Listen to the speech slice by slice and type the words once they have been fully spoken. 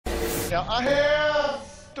Now, I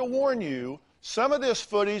have to warn you, some of this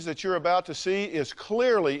footage that you're about to see is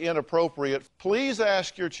clearly inappropriate. Please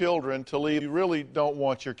ask your children to leave. You really don't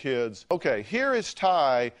want your kids. Okay, here is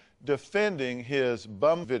Ty defending his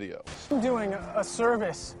bum videos. I'm doing a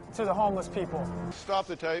service to the homeless people. Stop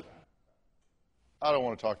the tape. I don't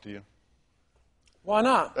want to talk to you. Why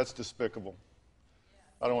not? That's despicable.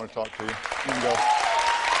 I don't want to talk to you. You can go.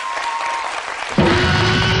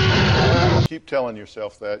 Keep telling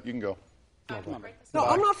yourself that. You can go. No,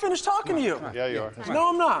 I'm not finished talking to you. Yeah, you are. No,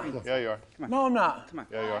 I'm not. Yeah, you are. No, I'm not.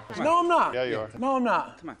 Yeah, you are. No, I'm not. Yeah, you are. No, I'm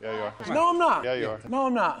not. Yeah, you are. No, I'm not. Yeah, you are. No,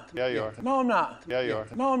 I'm not. Yeah, you are. No, I'm not. Yeah, you are.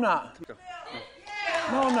 No, I'm not.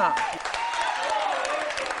 No, I'm not.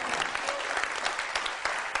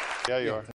 Yeah, you are.